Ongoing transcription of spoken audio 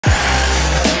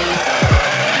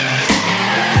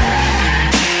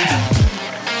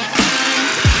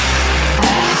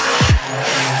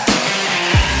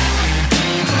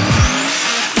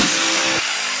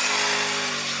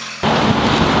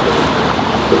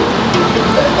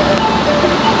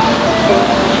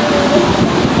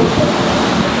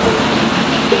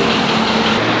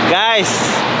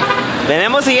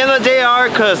Venimos siguiendo a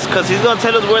JR cause he's gonna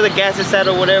tell us where the gas is at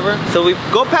or whatever. So we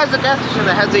go past the gas station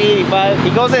that has the E85.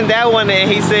 He goes in that one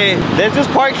and he said, let's just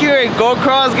park here and go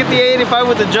across, get the E85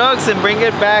 with the jugs and bring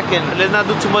it back and let's not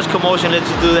do too much commotion, let's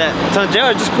just do that. So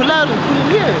JR, just pull out and put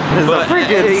it here. There's a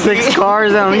freaking 6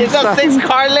 cars on each side. It's a 6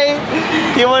 car lane.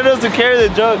 He wanted us to carry the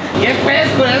jug. ¿Qué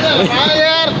pues con eso?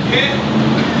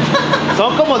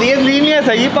 Son como 10 líneas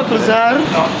allí para cruzar.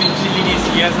 No, pinche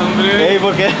líneas, hombre. Ey,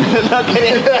 ¿por qué no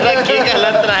quería entrar aquí a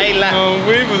la traila? No,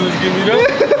 güey, pues es que mira.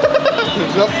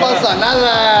 No pasa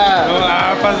nada. No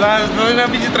va a pasar, no es una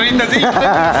pinche trainita así.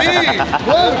 Sí.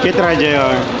 ¿Qué trae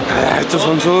JR? Estos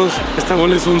son sus, esta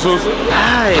bola es un sus.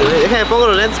 Ay, déjame pongo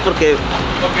los lentes porque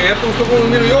Ok, ya te gustó como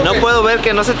miro yo. no puedo ver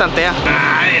que no se tantea.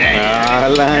 A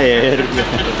la verga.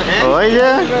 Oye.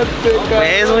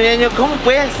 Pues, muñeño, ¿cómo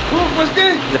pues? ¿Cómo pues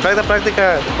qué? De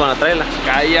práctica con la traila.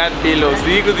 Cállate los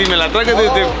hijos, si me la tragas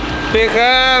desde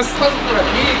Texas. Paso por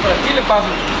aquí le paso.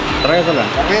 Tráigasela.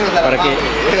 ¿Para qué?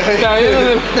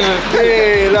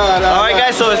 Alright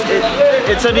guys, so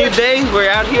it's a new day, we're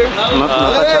out here.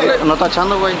 No está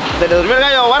echando, güey. Se le durmió el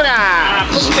gallo, Varga.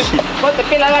 Ponte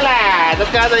pila, dala. Estás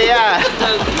quedando ya.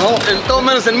 No, en todo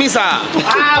menos en misa.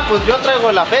 Ah, pues yo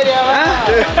traigo la feria,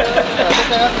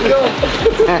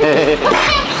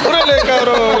 ¡Órale,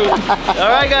 cabrón!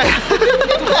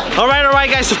 Alright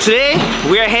guys, so today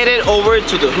we are headed over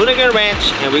to the Hoonigan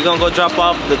Ranch and we're gonna go drop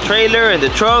off the trailer and the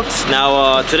trucks.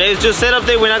 Now today is just setup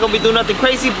day, we're not gonna be doing nothing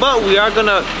crazy, but we are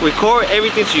gonna record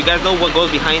everything so you guys know what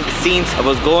goes behind the scenes of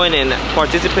us going and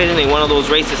participating in one of those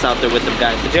races out there with them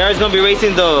guys. JR is gonna be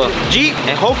racing the Jeep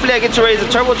and hopefully I get to race the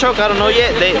turbo truck. I don't know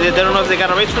yet, they don't know if they got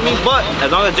a race for me, but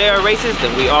as long as JR races,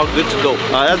 then we all good to go.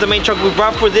 That's the main truck we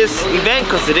brought for this event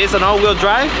because it is an all-wheel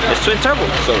drive. It's twin turbo,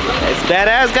 so it's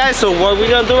badass, guys. So what we're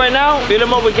gonna do right now, fill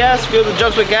them up with gas, fill the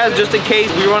jugs with gas just in case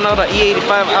we run out of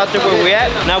E85 out there where we're at.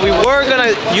 Now we were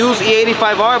gonna use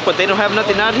E85R, but they don't have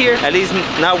nothing out here, at least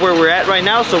not where we're at right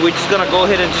now, so we're just gonna go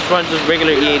ahead and just run just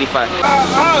regular E85.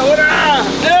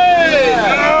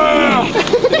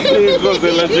 Hijos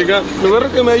de la chica. Lugar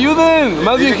que me ayuden.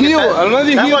 Más viejillo, al más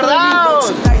viejillo.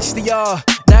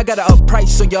 Now I got to up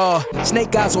price on y'all.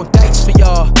 Snake eyes on dice for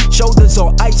y'all. Shoulders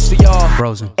on ice for y'all.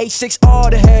 Frozen. 8-6 all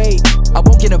the hate. I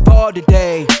won't get involved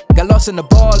today. Got lost in the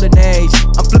ball and age.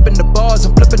 I'm flipping the bars.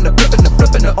 I'm flipping the.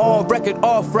 On record,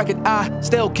 off record. I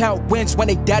still count wins when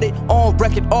they doubt it. On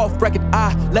record, off record.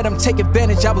 I let them take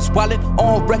advantage. I was wildin'.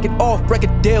 On record, off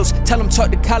record deals. Tell them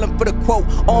talk to Colin for the quote.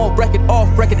 On record, off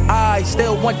record. I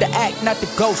still want the act, not the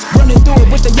ghost. Running through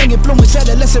it with the young influence.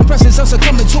 Adolescent presence. Also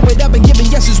coming to it. I've been giving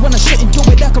yeses when I shouldn't do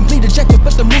it. I complete objective,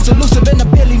 but the moves elusive and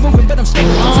I'm barely moving, but I'm still.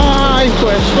 Ay,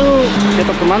 pues tú. ¿Qué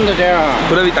está tomando ya?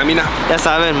 Pura vitamina. Ya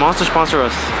saben, Monster sponsor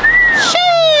us.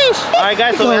 Alright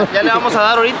guys, so ya le vamos a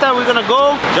dar ahorita. We're gonna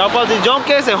go drop off the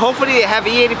junkies and hopefully they have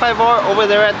E85R over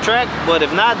there at the track, but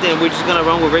if not, then we're just gonna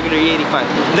run with regular E85.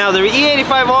 Now the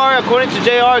E85R, according to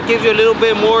JR, gives you a little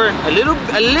bit more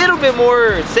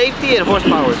safety and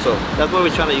horsepower, so that's why we're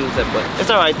trying to use that, but it's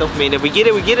alright though. I mean, if we get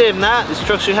it, we get it. If not, this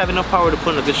truck should have enough power to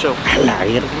put on a good show.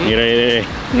 Mira.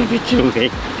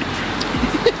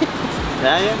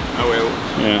 Ya. A huevo.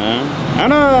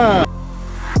 ¡Ana!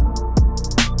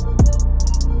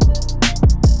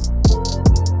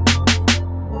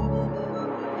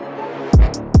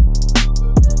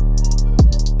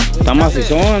 Está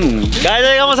macizón. Guys, ya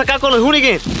llegamos acá con los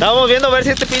Hoonigans. Estábamos viendo a ver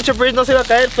si este pinche bridge no se iba a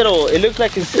caer, pero it looks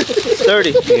like it's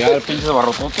sturdy. Mira el pinche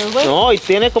barrotote, güey. No, y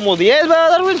tiene como 10,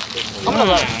 ¿verdad, Darwin?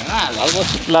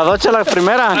 La docha la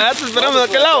primera. Ah, te esperamos de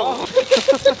aquel lado.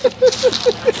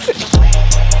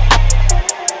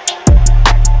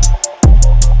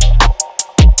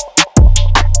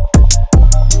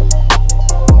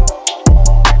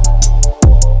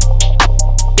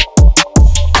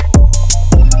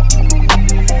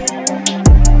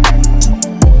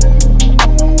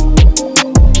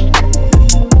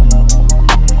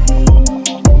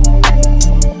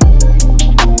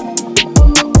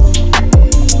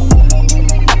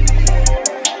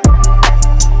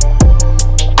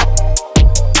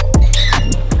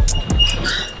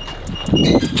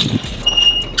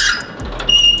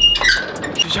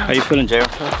 How you feeling, JR? I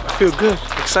feel good,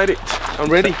 excited, I'm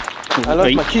ready. I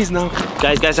lost my keys now.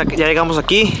 Guys, ya llegamos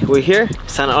aquí. We're here.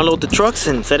 It's time to unload the trucks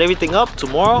and set everything up.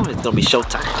 Tomorrow, it's gonna be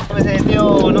showtime.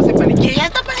 No se panique. Ya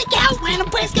está paniqueado, bueno,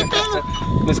 pues, ¿qué pedo?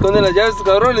 Me esconden las llaves,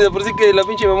 cabrón, y de por sí que la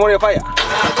pinche memoria falla.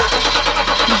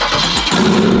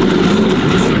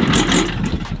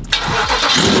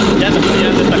 Ya se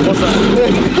fallando esta cosa.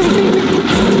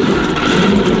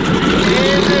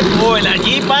 Oh, la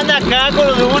Jeep anda acá con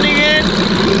los de Hoonigan.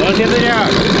 No, siento ya.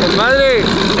 Madre,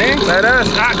 ¿eh? La verás.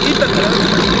 Ah, quítate.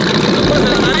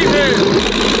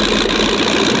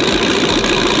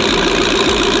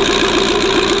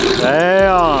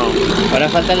 Ahora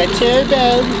falta la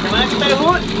cheta. ¿Te van a quitar el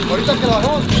hood? Ahorita que lo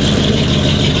bajamos.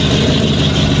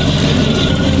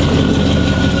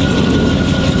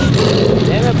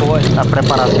 La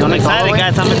preparación. I'm excited,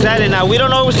 guys. I'm excited. Now, we don't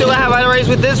know if we still have a race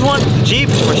with this one. Jeep,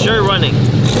 for sure running.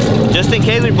 Just in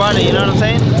case we brought it, you know what I'm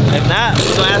saying? If not,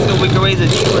 we're gonna ask if we can raise the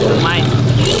Jeep versus mine.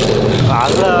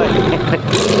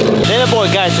 Then boy,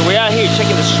 guys, so we're out here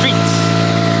checking the streets.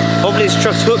 Hopefully this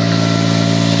truck's hooked.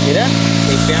 Mira,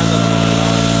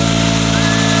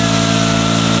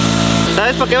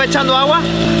 ¿sabes por qué va echando agua?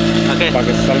 ¿Para qué? Para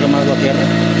que se salga más la tierra.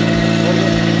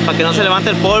 Para que no se levante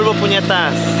el polvo,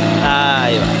 puñetas.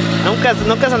 Ahí va.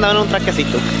 Nunca has andado en un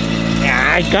traquecito.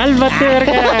 Ay, cálmate,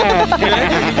 verga.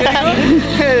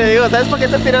 Le digo, ¿sabes por qué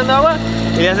está tirando agua?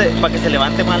 Y le hace, para que se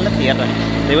levante más la tierra.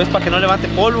 Le digo, es para que no levante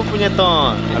polvo,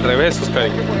 puñetón. Al revés, Oscar.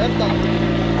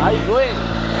 Ay, güey.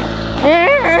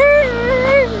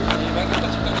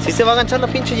 ¿Sí se va a enganchar la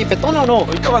pinche jipetona o no?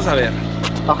 Ahorita vas a ver.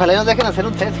 Ojalá nos dejen hacer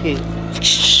un test here.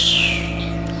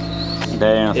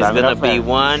 Damn, It's gonna be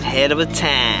one head of a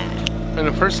time. ¿En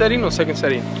el first setting o second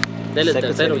setting? Dele el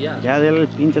tercero ya. Ya dele el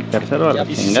pinche tercero a la ¿Y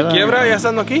si se chingada. quiebra ya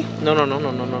estando aquí? No. No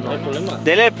hay problema.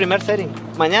 Dele el primer setting.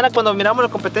 Mañana cuando miramos la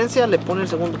competencia le pone el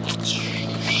segundo.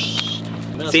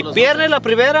 Si pierde la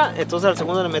primera, entonces al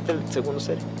segundo le mete el segundo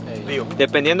setting. Digo.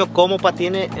 Dependiendo cómo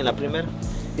patine en la primera.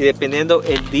 Y dependiendo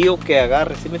el dio que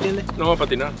agarre, ¿sí me entiende? No va a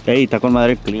patinar. Ey, está con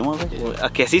madre el clima, güey. A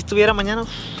que así estuviera mañana.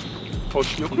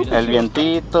 Yo creo que El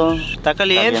vientito. Está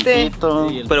caliente,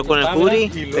 Calientito. pero con el hoodie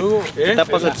Y luego, te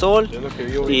tapas el sol es lo que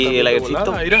vi ahorita, y el de airecito.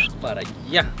 volada, mira. para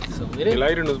allá. El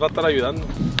aire nos va a estar ayudando.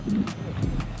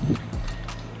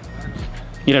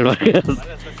 Mira el Vargas.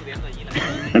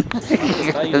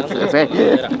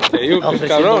 Te digo que es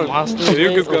cabrón. Te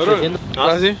digo que es cabrón.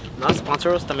 ¿Ah, sí? No,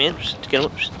 sponsors también.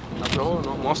 No,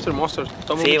 Monster.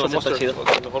 Toma Sí, mucho Monster está chido.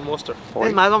 El mejor Monster.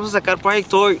 Es más, vamos a sacar Project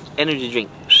Tour Energy Drink.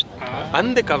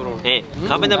 Ande, cabrón.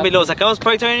 Comment down below, ¿sacamos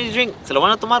Project Tour Energy Drink? ¿Se lo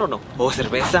van a tomar o no? O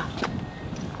cerveza.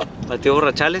 Al tío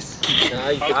Borrachales.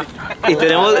 Y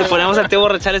ponemos al tío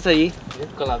Borrachales allí.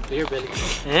 Con la beer belly.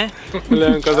 Le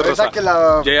dan casa rosa. Saque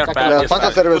la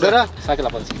panza cervecera. Saque la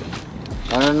pancita.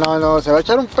 No, se va a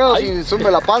echar un pedo si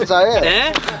sube la panza,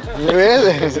 ¿Me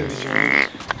ves?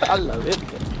 A la verga.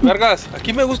 Vergas,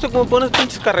 aquí me gusta cómo pones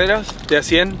pinches carreras de a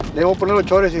 100. Debemos poner los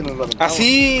chores y nos lo aventamos.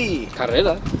 Así.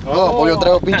 Carrera. No, pues yo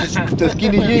traigo pinches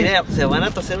skinny jeans. Mira, se van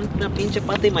a toser una pinche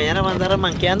pata y mañana van a andar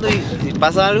manqueando y si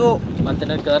pasa algo. Van a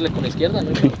tener que darle con la izquierda, ¿no?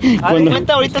 Haz de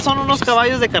cuenta, ahorita son unos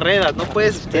caballos de carreras, no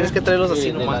puedes, tienes que traerlos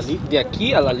así nomás. De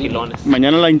aquí a la línea. Pilones.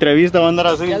 Mañana la entrevista va a andar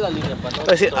así. Aquí a la línea para no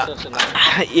Así, torcerse nada.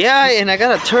 Yeah, and I got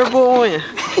a turbo.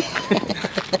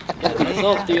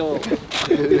 No, tío.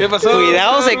 ¿Qué pasó?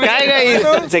 Cuidado, se caiga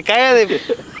y se caiga de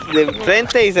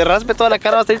frente y se raspe toda la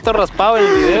cara, va a estar todo raspado en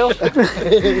el video.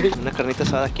 Una carnita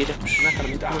asada aquí, una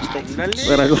carnita con ustedes.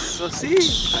 Ándale. Eso sí.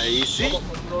 Ahí sí.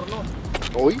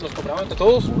 Uy. Nos cobraban de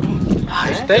todos.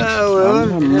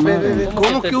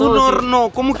 ¿Cómo que un horno?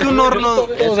 ¿Cómo que un horno?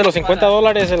 Todos de los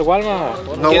 $50 el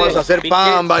Walmart. No vas a hacer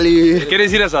pan, Bali. ¿Qué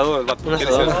decir asador? El vato? Un ¿Qué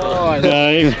quiere decir asador.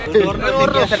 Ay, Un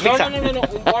horno de hacer pizza. No,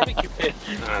 un barbecue pit.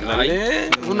 Ándale.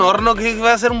 Un horno que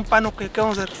va a hacer un pan o qué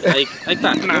vamos a hacer. Ahí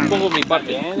está, yo pongo mi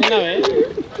parte. Una vez.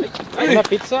 Hay una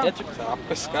pizza. Se va a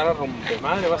pescar a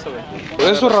rompemadre, vas a ver. Por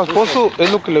eso rasposo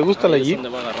es lo que le gusta a la Jeep. ¿Dónde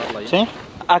va a agarrarla ahí? ¿sí?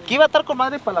 Aquí va a estar con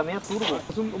madre para la mía turbo.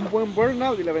 Es un buen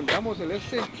burnout y le aventamos el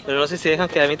Pero no sé si dejan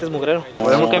que avientes mugrero.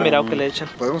 Podemos- Nunca he mirado que le echan.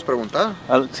 Podemos preguntar.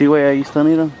 Sí, güey, ahí están,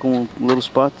 mira, como little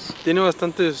spots. Tiene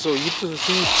bastantes hoyitos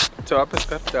así. Se va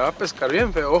a pescar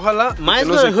bien, pero ojalá que Mine's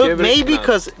no gonna se hook quiebre maybe nada.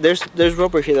 because there's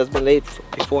rubber here that's been laid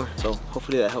before, so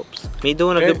hopefully that helps. Me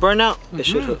doing a good burnout, it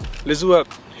should hook. Let's do a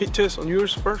hit test on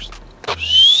yours first.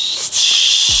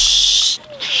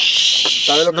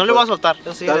 ¿Sabes lo que No le voy a soltar.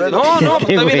 Yo sí, ¿Sabes? les digo. No, pues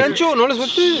está bien güey. ancho, no le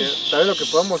sueltes. ¿Sabes lo que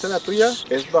podemos hacer en la tuya?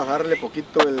 Es bajarle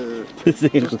poquito el... Sí,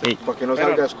 güey. para que no Pero-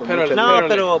 salgas con pero- mucha...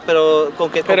 No, pero con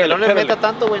que Espérale, no le espérale. meta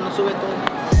tanto, güey, no sube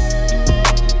todo.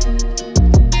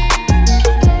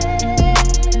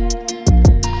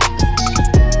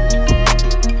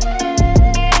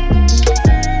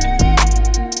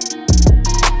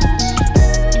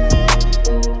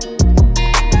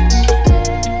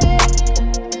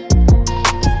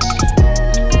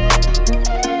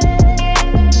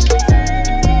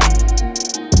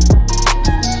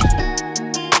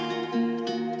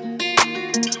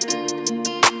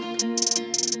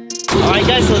 Alright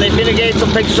guys, so they finna get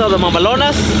some pictures of the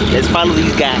mamalonas. Let's follow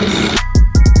these guys.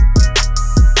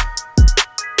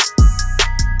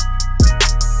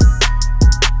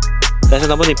 Guys,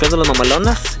 estamos limpiando las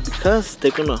mamalonas because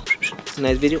they're gonna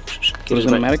nice video. Puro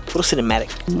cinematic. Puro cinematic.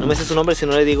 No me sé su nombre si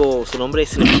no le digo su nombre,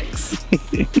 Freddylsx.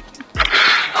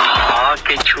 Oh,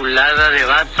 qué chulada de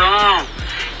vato.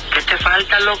 ¿Qué te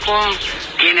falta, loco?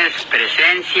 Tienes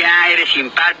presencia, eres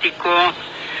simpático.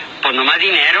 Pues nomás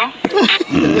dinero.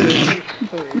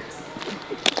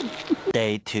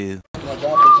 Day 2.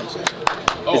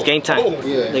 It's game time.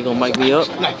 They're gonna mic me up.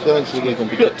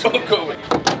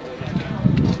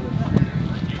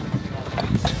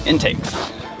 Intakes.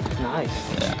 Nice.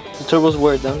 Yeah. The turbos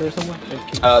were down there somewhere?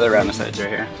 They're around the sides right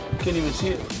here. Can't even see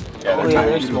it. Yeah, Oh, yeah,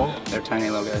 they're small. They're tiny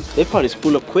little guys. They probably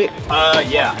spool up quick.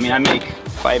 Yeah. I mean, I make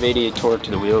 580 torque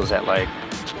to the wheels at like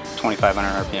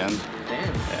 2,500 RPM.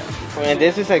 Damn. And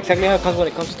this is exactly how it comes when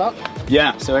it comes stock?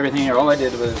 Yeah. So everything here, all I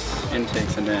did was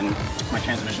intakes and then my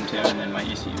transmission too, and then my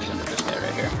ECUs under this guy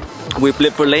right here. We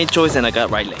flipped for lane choice and I got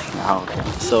right lane. Oh, okay.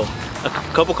 So a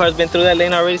couple cars been through that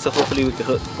lane already, so hopefully we can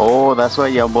hook. Oh, that's why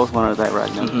y'all both wanted that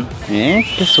right now.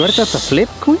 Qué suerte hasta flip,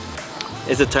 Queen.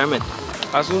 It's determined.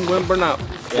 Haz un buen burnout.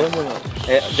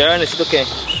 Ya necesito que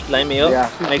line me up. Yeah.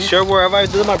 Make sure wherever I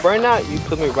do my burnout, you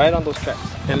put me right on those tracks.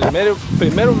 En el medio,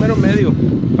 primero mero medio.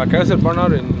 Para que hagas el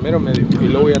burnout en mero medio. Y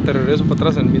luego ya te regreso para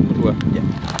atrás en el mismo lugar.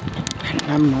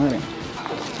 Ah, madre.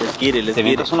 Let's get it, let's Te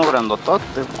get it. vienes uno grandotote.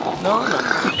 No.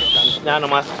 Ya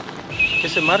nomás. Que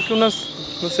se marque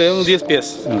unas, no sé, unos 10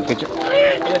 pies.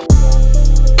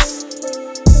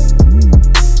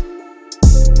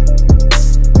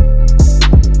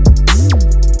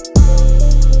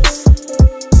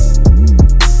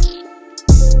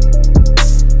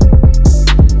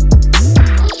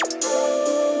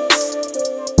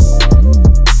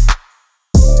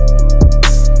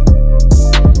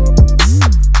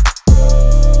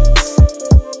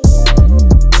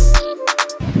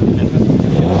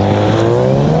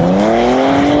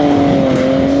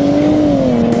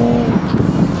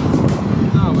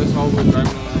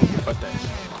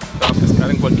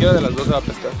 Cualquiera de las dos se va a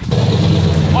pescar.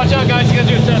 Watch out, guys. You gotta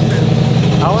do a test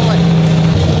there. I was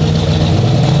like,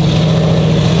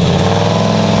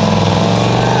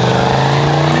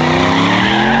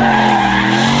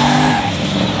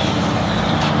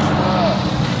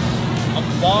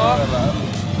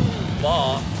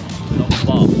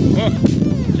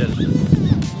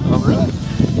 Oh, really?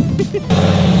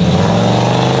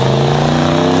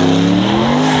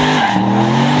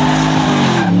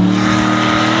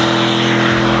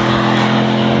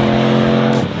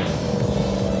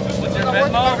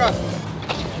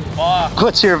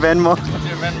 What's your Venmo? What's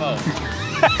your Venmo?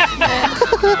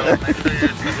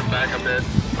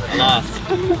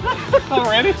 Lost.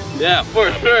 Already? Yeah,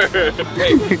 for sure.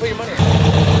 Hey, put your money.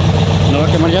 ¿No va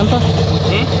a quemar llanta?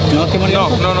 ¿No va a quemar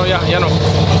llanta? No, ya no.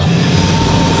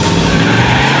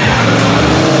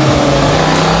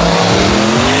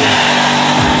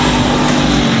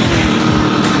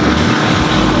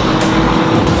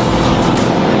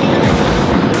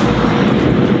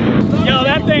 Yo,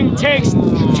 that thing takes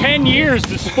 10 years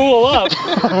to spool up.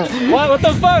 What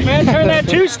the fuck, man? Turn that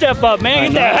two-step up,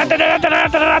 man. Get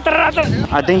that.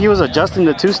 I think he was adjusting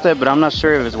the two-step, but I'm not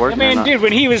sure if it's I working or mean, not. dude,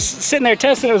 when he was sitting there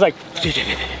testing, it was like,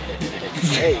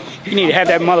 you need to have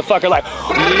that motherfucker like.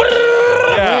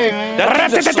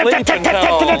 That thing's asleep until,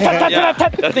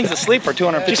 that thing's asleep for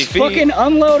 250 Just feet. fucking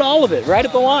unload all of it right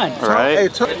at the line. Right?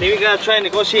 And then we gotta try and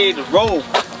negotiate the roll.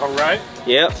 All right.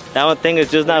 Yep. That one thing is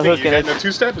just not You hooking. got no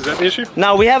two-step? Is that the issue?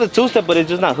 No, we have the two-step, but it's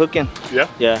just not hooking. Yeah.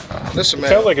 Yeah. listen,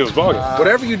 Sounds man. like it was bogging.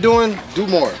 Whatever you're doing, do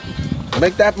more.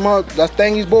 Make that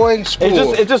thingy's boy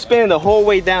spool. It's just spinning the whole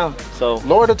way down. So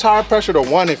Lower the tire pressure to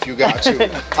 1 if you got to.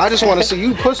 I just want to see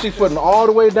you pussyfooting all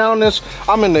the way down this.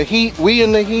 I'm in the heat. We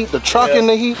in the heat. The truck in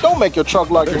the heat. Don't make your truck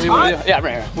like it's hot. Yeah,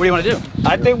 right here. What do you want to do?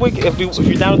 I think if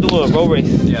you're down to do a roll race,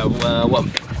 Yeah, what?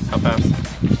 How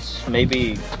fast?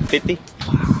 maybe 50.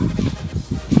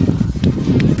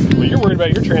 Well, you're worried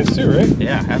about your trans too, right?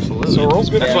 Yeah, absolutely. So roll's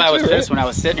good. That's why I was too, pissed when I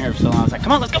was sitting here for so long. I was like,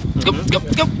 come on, let's go. Go.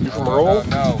 Roll.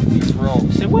 No, he's roll.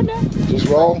 Say what now? Just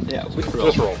roll. Yeah, we can roll.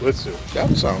 Let's roll. Let's do. That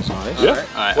sounds nice. Yeah. All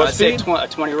right, What I'd say speed? a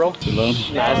 20 roll. Too low.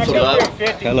 That's too low.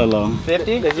 Hella low.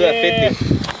 50? Let's do that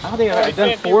 50. I don't think I've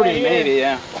done 40, maybe,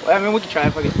 yeah. Well, I mean, we can try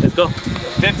it. Fuck it. Let's go.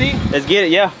 50? Let's get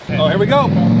it, yeah. Oh, here we go.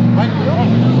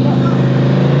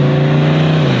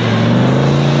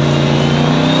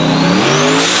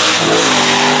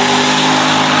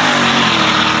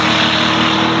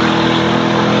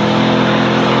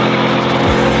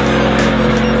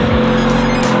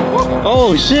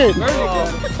 Oh, shit.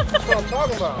 That's what I'm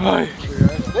talking about.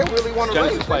 They really want to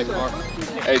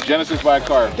race. Hey, Genesis by a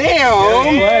car. Damn!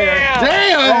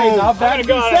 Damn! Not bad.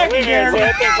 Second gear.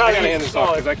 I gotta hand this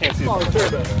off because I can't see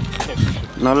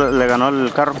it. No, le ganó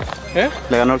el carro. ¿Eh?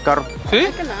 Le ganó el carro. ¿Sí?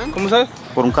 ¿Cómo sabes?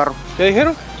 por un carro. ¿Qué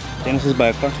dijeron? Genesis by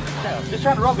a car. Just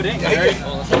trying to rub it in, Gary.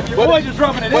 Your boy's just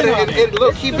rubbing it But in.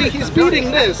 look, he's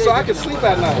beating this, so I can sleep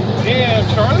at night. Damn,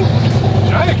 Charlie.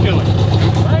 Giant killer.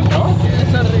 Right, dog.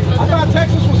 I thought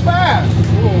Texas was fast.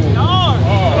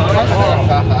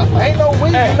 Ain't no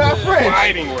weed, you're not French.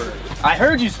 Fighting word. I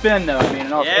heard you spin though. I mean,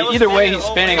 Yeah, it was either way, spinning he's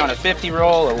all spinning the on way. a 50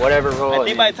 roll or whatever roll. I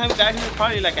think by the time we got here,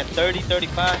 probably like at 30,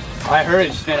 35. I heard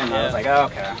you spinning. I was like, oh,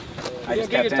 okay. I just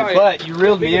kept in. But you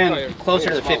reeled me in closer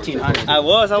to the 1500. I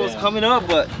was coming up,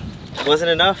 but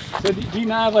wasn't enough. So do you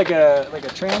not have like a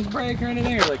trans brake or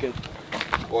anything, or like a?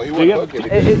 Well, he wasn't hooking.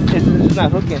 It's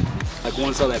not hooking. Like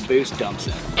once all that boost dumps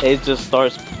in. It just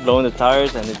starts blowing the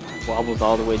tires and it wobbles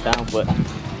all the way down. But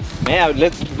man,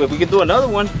 we could do another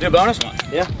one. Do a bonus one.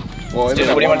 Yeah. Well, Dude,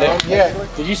 what do you want to do? Yeah.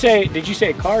 Did you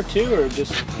say car too, or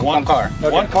just One car. okay.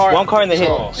 One car. One car in the hit.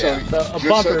 So, a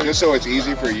bumper? just so it's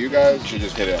easy for you guys, you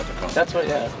just hit it at the car. That's what.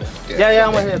 Yeah. Yeah,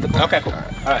 I'm gonna hit the car. Okay, cool. All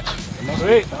right.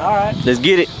 Sweet. All right. Let's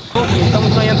get it.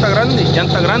 Estamos con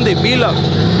llanta grande,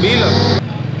 pila.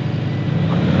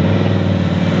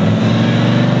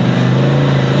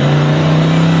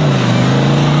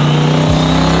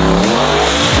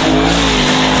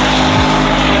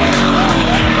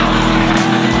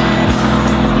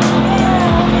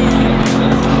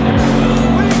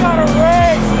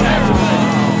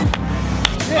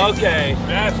 Okay.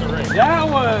 That's a race.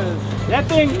 That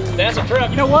thing. That's a truck.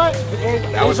 You know what?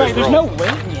 That was Like his there's roll. no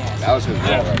weight in it. That was his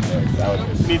roll right there. That was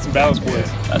his. Need some ballast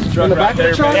boys. That's a truck right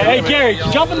there. Hey Gary,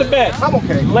 jump in the bed. I'm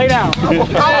okay. Lay down. I'm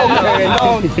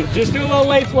okay. Just do a little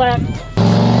lay flat.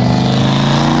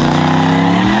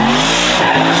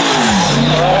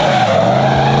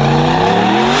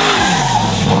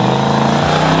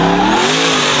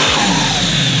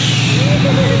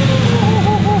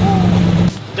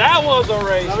 That was a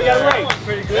race. Now we got a race.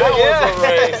 Pretty good. That was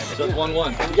a race. Just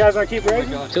 1-1. You guys want to keep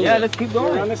racing? Yeah, let's keep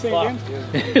going. Run this thing again?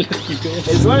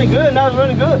 It's running good. Now it's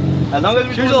running good. As long as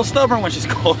we're She's a little stubborn when she's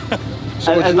cold.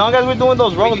 as long as we're doing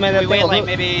those rolls, man. We wait like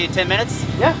maybe 10 minutes?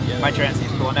 Yeah. My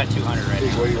transit's going at 200 right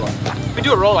now. What do you want? If we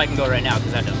do a roll, I can go right now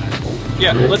because that doesn't matter.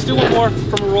 Yeah, let's do one more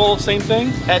from a roll, same thing.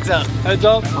 Heads up. Heads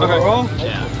up. Okay. Roll.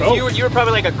 Yeah. Go. You were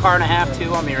probably like a car and a half,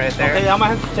 too, on me right there. Okay, I might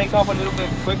have to take off a little bit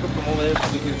quicker from over there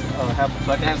so we can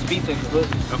so I can have speed takes good.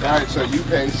 Okay. All right, so you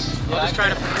pace. We'll just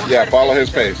try to. Yeah, follow his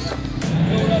pace.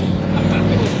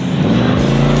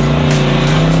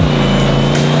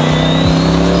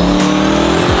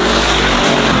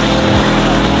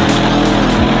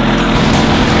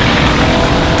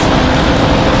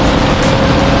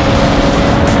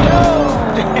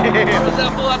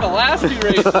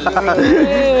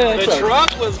 The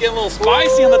truck was getting a little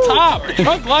spicy on the top. The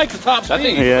truck likes the top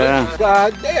speed. Yeah.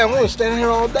 God damn, I'm gonna stand here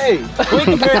all day. Can we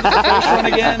compare it to the first run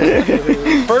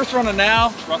again? First run to now.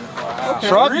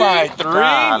 Truck by 3.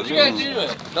 What you guys doing?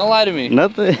 Don't lie to me.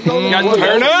 Nothing. Got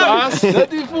turn up.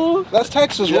 Nothing, fool. That's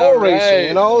Texas roll racing,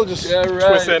 you know? Just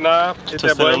Twist that knob. Hit Twist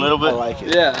that it a button. little I bit. like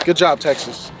it. Yeah. Good job,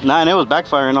 Texas. Nah, and it was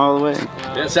backfiring all the way.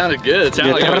 Yeah, it sounded good. It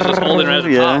sounded like I was just holding right at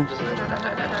the top.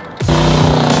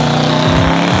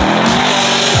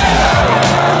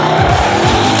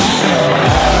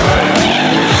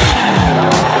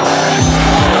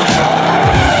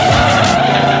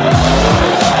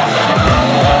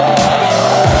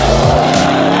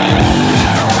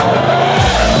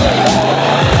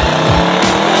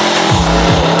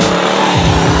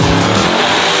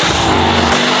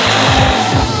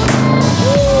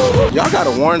 Y'all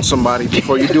gotta warn somebody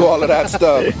before you do all of that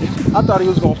stuff. I thought he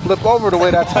was gonna flip over the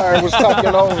way that tire was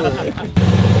tucking over.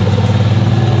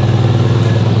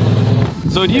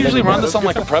 So do you usually run this on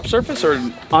like a prep surface or?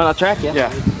 On a track, yeah.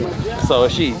 Yeah. So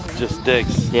she just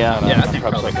digs. Yeah. Yeah, I think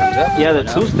probably comes up. Yeah, the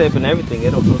two-step and everything,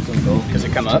 it'll hook and go. Does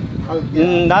it come up?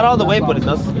 Not all the way, but it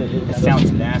does. It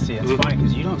sounds nasty. It's funny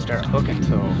because you don't start hooking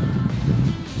till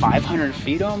 500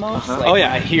 feet almost. Like, Oh,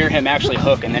 yeah. I hear him actually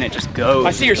hook and then it just goes.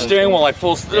 I see your steering wheel like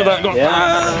full. Going,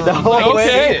 Yeah. The whole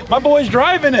okay, way. my boy's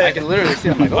driving I it. can literally see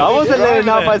it. I'm like, I oh, wasn't letting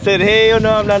off. I said, hey,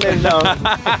 no, I'm not letting off.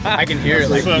 I can hear it.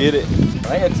 Like, Get it.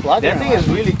 right? It's a lot That thing is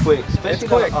really quick, especially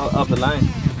quick. up the line.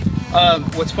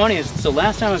 What's funny is, so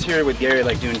last time I was here with Gary,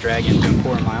 like doing drag-in, doing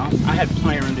quarter mile, I had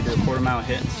plenty of room to do a quarter mile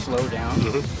hit and slow down.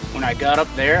 When I got up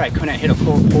there, I couldn't hit a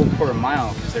full quarter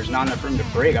mile because there's not enough room to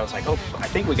brake. I was like, oh, I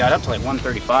think we got up to like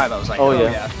 135. I was like, Oh, oh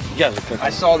yeah. yeah. I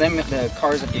saw them, the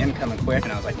cars at the end coming quick,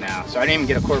 and I was like, nah. So I didn't even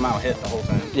get a quarter mile hit the whole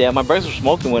time. Yeah, my brakes were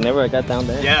smoking whenever I got down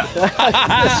there. Yeah.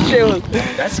 That shit was.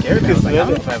 That scared me. I was like, I don't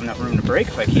know if I have enough room to brake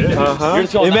if I keep it.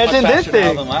 Imagine this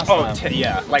thing.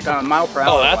 Yeah, like on mile per hour.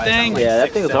 Oh, that wise, thing? I'm like Yeah, that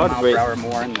 6, thing was 7 hard to miles brake. per hour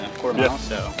more in the quarter mile,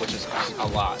 so which is a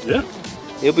lot. Yeah.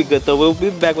 It'll be good though. We'll be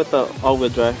back with the all-wheel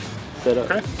drive. set up.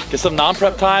 Okay. Get some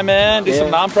non-prep time in, do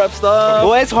some non-prep stuff.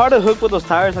 Well, it's hard to hook with those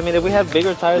tires. I mean, if we had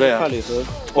bigger tires, we'd probably hook.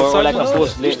 Or like a full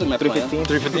split, 315.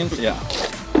 315s? Yeah.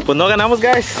 But no ganamos,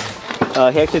 guys.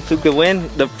 He actually took the win.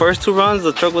 The first 2 runs,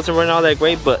 the truck wasn't running all that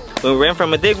great, but when we ran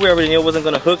from a dig, we already knew it wasn't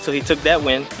gonna hook, so he took that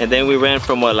win. And then we ran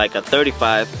from like a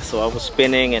 35, so I was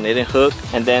spinning and it didn't hook.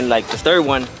 And then like the third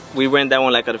one, we ran that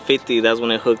one like at a 50, that's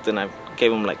when it hooked, and I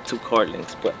gave him like 2 card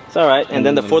links, but it's all right. And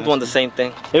then the fourth one, the same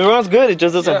thing. It runs good, it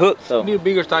just doesn't hook. So need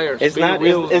bigger tires. It's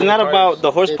not about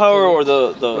the horsepower or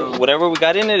the whatever we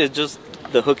got in it. It's just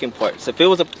the hooking part. So if it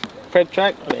was a prep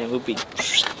track, man, it would be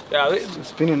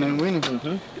spinning and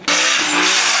winning.